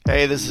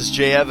Hey, this is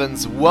Jay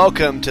Evans.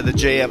 Welcome to the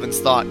Jay Evans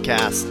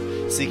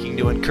Thoughtcast, seeking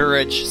to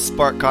encourage,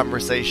 spark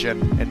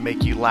conversation, and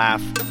make you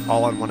laugh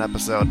all in one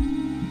episode.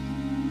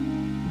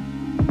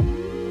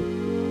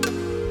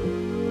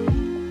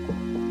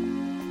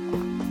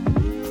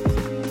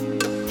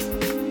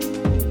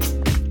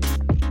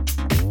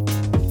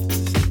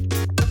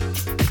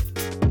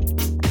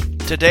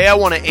 Today I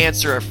want to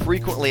answer a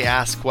frequently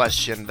asked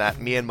question that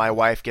me and my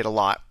wife get a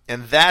lot,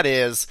 and that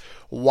is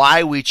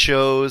why we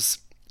chose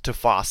to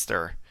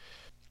foster.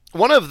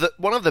 One of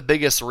the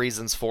biggest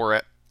reasons for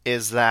it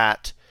is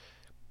that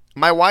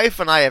my wife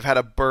and I have had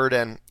a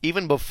burden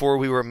even before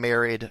we were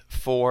married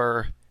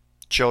for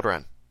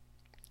children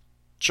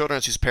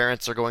whose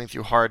parents are going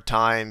through hard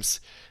times.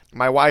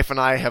 My wife and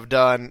I have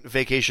done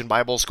vacation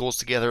Bible schools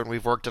together, and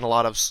we've worked in a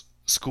lot of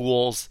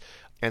schools,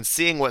 and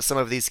seeing what some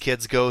of these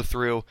kids go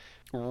through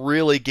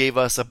really gave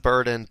us a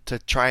burden to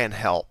try and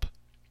help.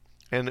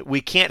 And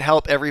we can't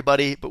help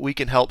everybody, but we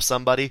can help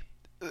somebody.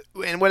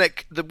 And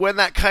when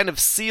that kind of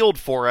sealed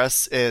for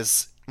us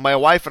is my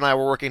wife and I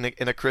were working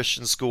in a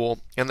Christian school,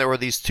 and there were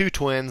these two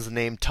twins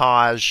named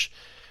Tajan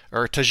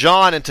and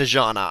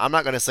Tajana. I'm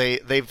not going to say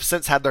they've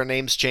since had their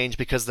names changed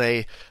because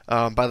they,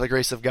 by the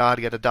grace of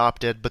God, get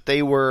adopted, but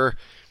they were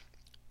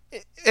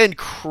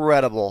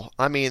incredible.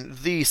 I mean,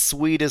 the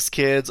sweetest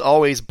kids,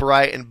 always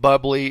bright and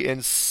bubbly,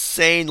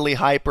 insanely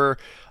hyper,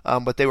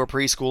 but they were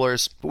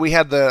preschoolers. We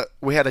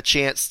had a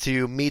chance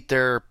to meet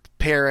their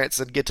parents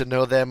and get to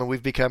know them, and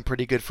we've become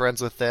pretty good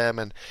friends with them,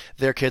 and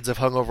their kids have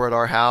hung over at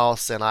our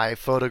house, and I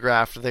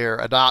photographed their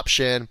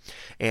adoption,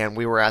 and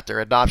we were at their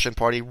adoption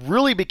party.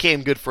 Really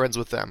became good friends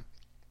with them.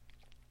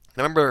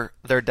 I remember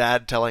their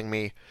dad telling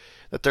me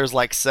that there's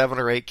like 7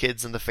 or 8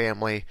 kids in the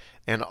family,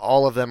 and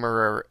all of them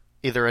are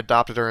either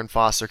adopted or in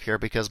foster care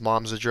because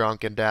mom's a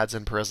drunk and dad's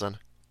in prison.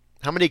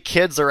 How many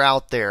kids are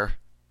out there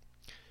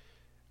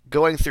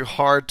going through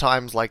hard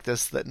times like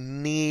this that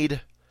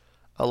need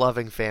a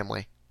loving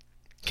family?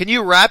 Can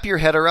you wrap your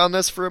head around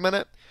this for a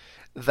minute?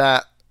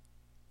 That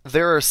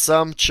there are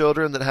some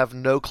children that have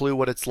no clue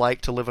what it's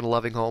like to live in a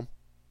loving home.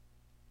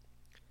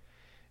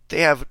 They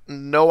have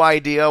no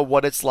idea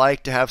what it's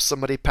like to have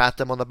somebody pat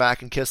them on the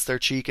back and kiss their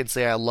cheek and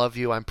say, "I love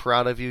you, I'm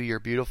proud of you, you're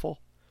beautiful."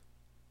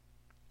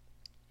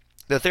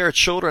 That there are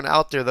children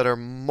out there that are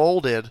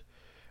molded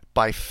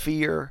by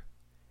fear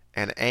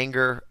and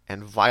anger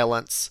and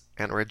violence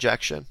and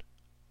rejection.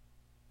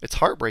 It's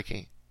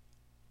heartbreaking.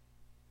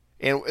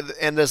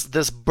 And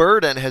this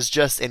burden has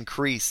just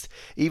increased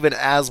even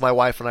as my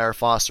wife and I are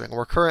fostering.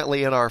 We're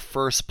currently in our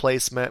first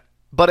placement,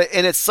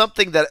 and it's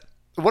something that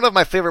one of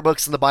my favorite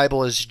books in the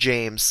Bible is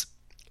James.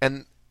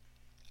 And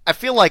I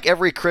feel like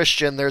every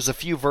Christian, there's a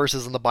few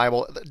verses in the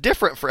Bible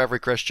different for every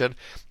Christian,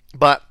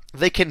 but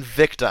they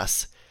convict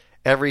us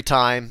every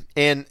time.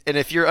 And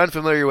if you're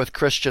unfamiliar with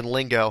Christian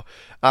lingo,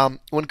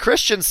 when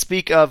Christians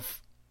speak of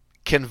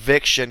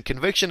conviction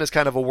is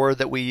kind of a word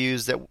that we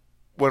use that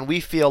when we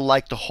feel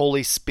like the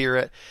Holy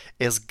Spirit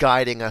is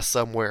guiding us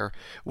somewhere.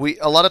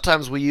 A lot of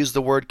times we use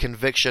the word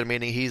conviction,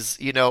 meaning he's,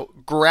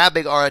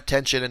 grabbing our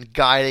attention and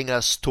guiding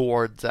us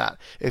towards that,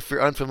 if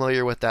you're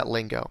unfamiliar with that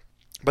lingo.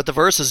 But the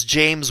verse is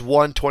James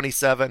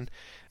 1:27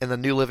 in the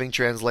New Living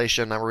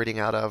Translation I'm reading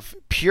out of.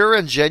 Pure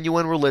and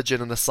genuine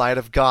religion in the sight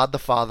of God the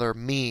Father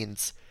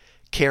means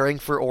caring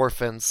for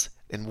orphans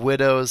and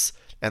widows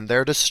and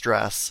their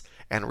distress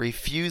and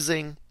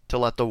refusing to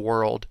let the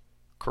world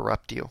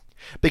corrupt you.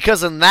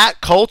 Because in that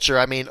culture,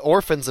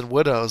 orphans and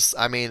widows,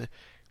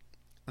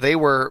 they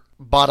were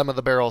bottom of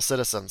the barrel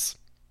citizens.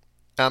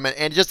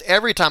 And just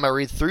every time I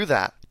read through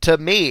that, to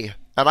me,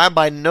 and I'm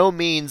by no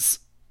means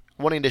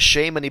wanting to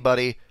shame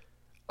anybody,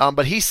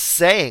 but he's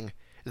saying,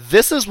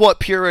 this is what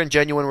pure and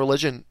genuine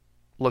religion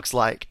looks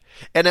like.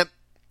 And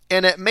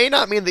it may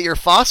not mean that you're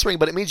fostering,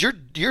 but it means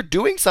you're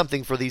doing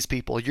something for these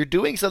people. You're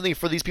doing something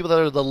for these people that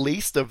are the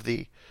least of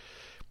thee.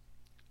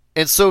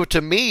 And so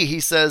to me, he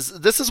says,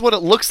 this is what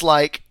it looks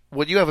like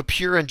when you have a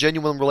pure and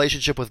genuine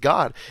relationship with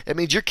God. It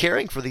means you're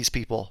caring for these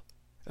people.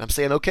 And I'm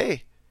saying,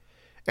 okay.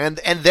 And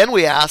then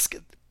we ask,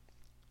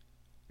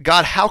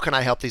 God, how can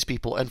I help these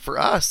people? And for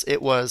us, it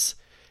was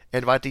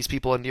invite these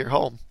people into your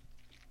home.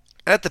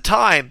 At the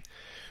time,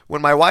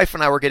 when my wife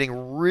and I were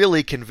getting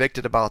really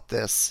convicted about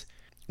this,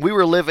 we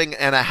were living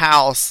in a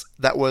house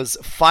that was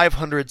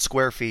 500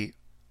 square feet.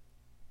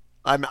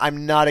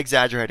 I'm not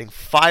exaggerating,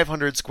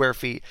 500 square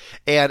feet.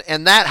 And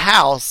in that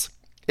house,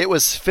 it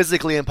was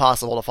physically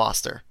impossible to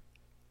foster.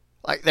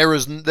 Like there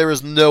was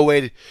no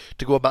way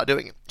to go about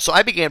doing it. So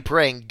I began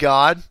praying,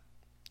 God,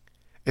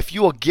 if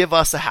you will give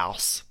us a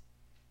house,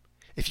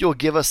 if you will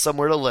give us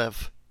somewhere to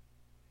live,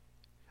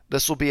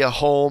 this will be a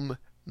home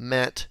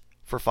meant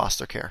for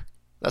foster care.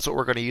 That's what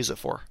we're going to use it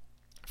for.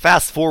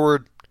 Fast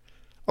forward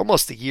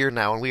almost a year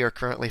now, and we are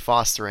currently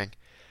fostering.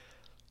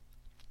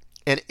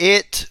 And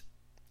it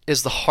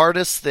is the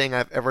hardest thing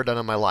I've ever done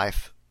in my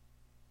life.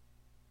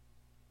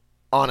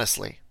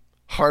 Honestly,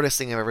 hardest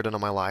thing I've ever done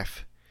in my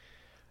life.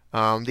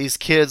 These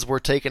kids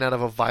were taken out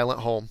of a violent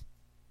home.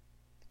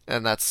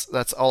 and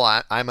that's all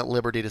I'm at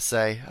liberty to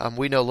say.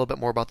 We know a little bit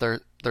more about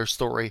their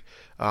story,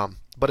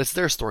 but it's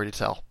their story to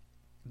tell.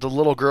 The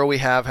little girl we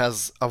have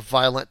has a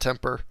violent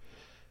temper.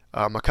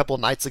 A couple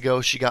of nights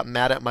ago, she got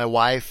mad at my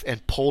wife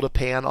and pulled a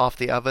pan off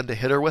the oven to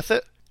hit her with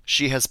it.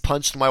 She has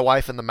punched my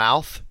wife in the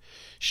mouth.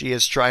 She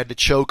has tried to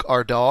choke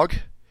our dog.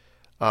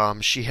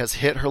 She has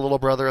hit her little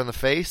brother in the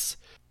face.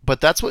 But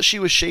that's what she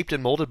was shaped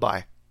and molded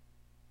by.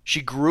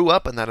 She grew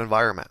up in that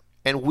environment.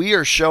 And we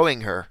are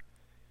showing her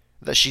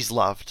that she's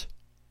loved,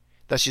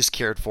 that she's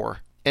cared for.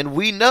 And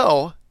we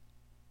know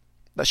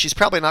that she's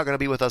probably not going to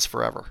be with us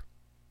forever.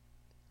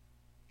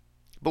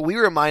 But we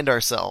remind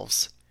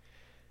ourselves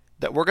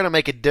that we're going to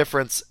make a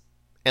difference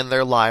in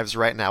their lives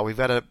right now. We've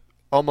got a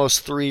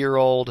almost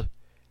 3-year-old,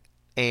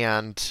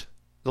 and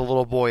the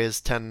little boy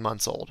is 10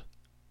 months old.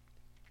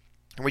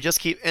 And we just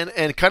keep,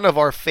 and kind of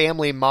our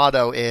family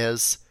motto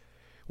is,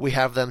 we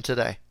have them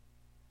today.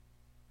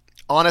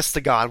 Honest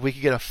to God, we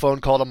could get a phone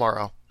call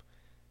tomorrow.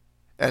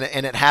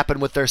 And it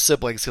happened with their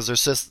siblings,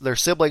 because their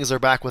siblings are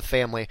back with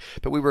family.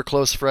 But we were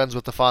close friends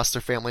with the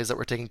foster families that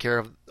were taking care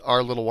of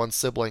our little one's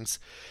siblings.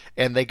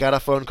 And they got a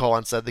phone call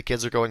and said the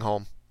kids are going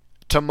home.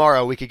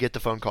 Tomorrow we could get the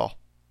phone call.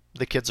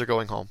 The kids are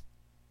going home.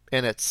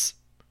 And it's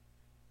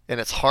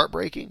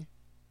heartbreaking.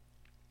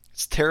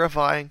 It's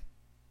terrifying.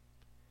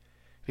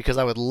 Because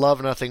I would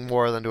love nothing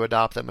more than to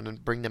adopt them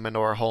and bring them into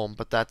our home.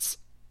 But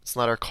it's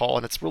not our call,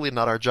 and it's really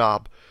not our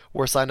job.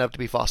 We're signed up to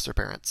be foster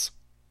parents.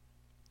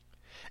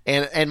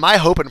 And my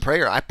hope and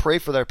prayer, I pray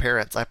for their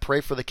parents, I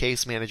pray for the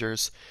case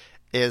managers,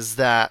 is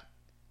that,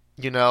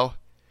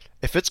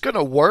 if it's going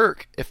to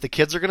work, if the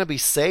kids are going to be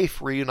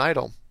safe, reunite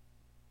them.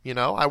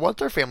 I want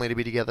their family to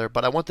be together,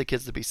 but I want the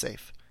kids to be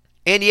safe.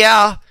 And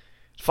yeah,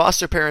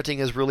 foster parenting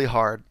is really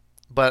hard.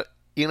 But,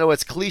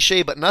 it's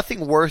cliche, but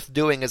nothing worth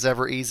doing is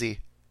ever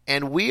easy.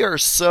 And we are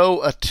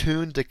so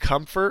attuned to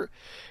comfort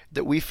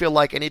that we feel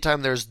like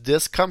anytime there's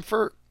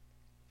discomfort,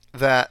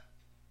 that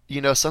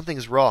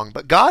something's wrong.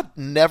 But God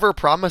never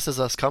promises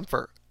us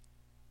comfort.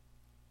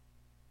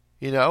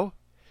 He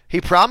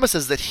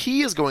promises that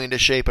He is going to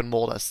shape and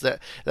mold us, that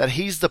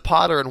He's the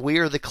potter and we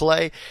are the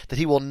clay, that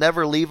He will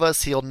never leave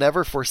us, He'll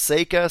never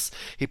forsake us.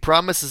 He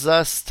promises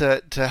us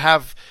to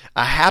have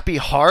a happy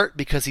heart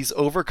because He's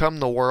overcome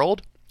the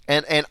world.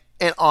 And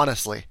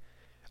honestly,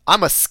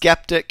 I'm a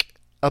skeptic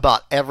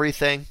about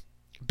everything.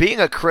 Being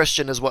a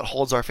Christian is what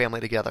holds our family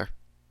together.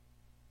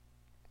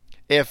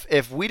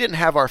 If we didn't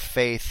have our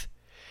faith,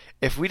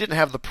 if we didn't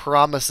have the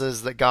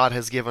promises that God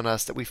has given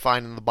us that we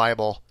find in the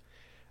Bible,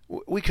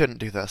 we couldn't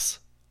do this.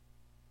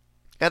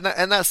 And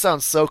that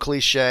sounds so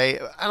cliche.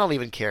 I don't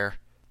even care.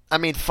 I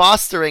mean,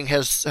 fostering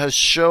has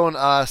shown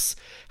us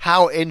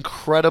how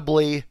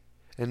incredibly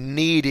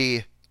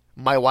needy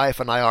my wife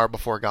and I are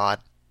before God.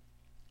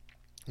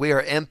 We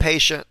are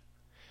impatient.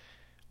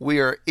 We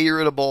are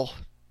irritable.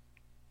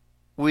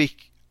 We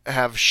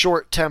have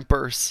short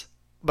tempers.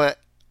 But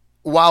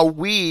while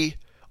we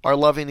are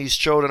loving these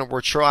children and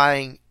we're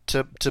trying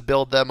to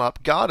build them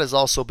up, God is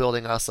also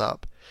building us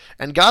up.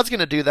 And God's going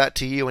to do that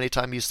to you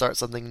anytime you start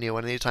something new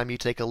and anytime you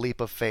take a leap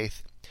of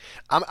faith.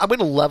 I'm going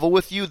to level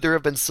with you. There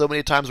have been so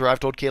many times where I've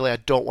told Kaylee I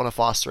don't want to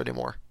foster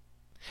anymore.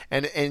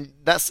 And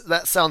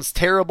that sounds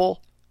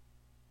terrible,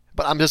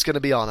 but I'm just going to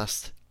be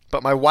honest.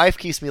 But my wife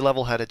keeps me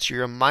level-headed. She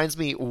reminds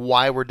me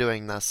why we're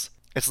doing this.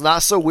 It's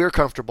not so we're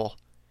comfortable.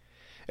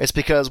 It's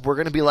because we're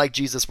going to be like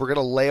Jesus. We're going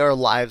to lay our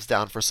lives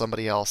down for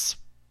somebody else.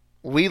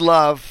 We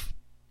love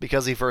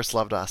because He first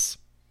loved us.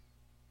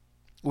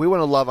 We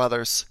want to love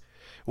others.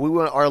 We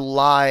want our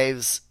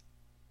lives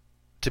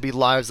to be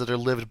lives that are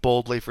lived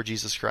boldly for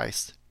Jesus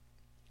Christ.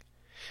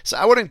 So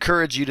I would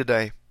encourage you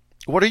today,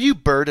 what are you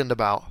burdened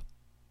about?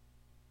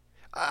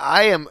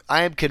 I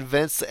am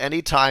convinced that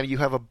any time you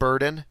have a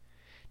burden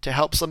to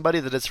help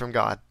somebody, that it's from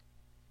God.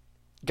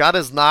 God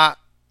is not,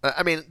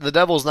 the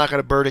devil is not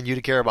going to burden you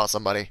to care about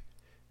somebody.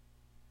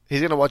 He's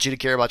going to want you to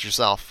care about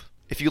yourself.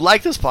 If you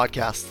like this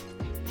podcast,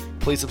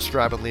 please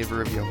subscribe and leave a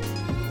review.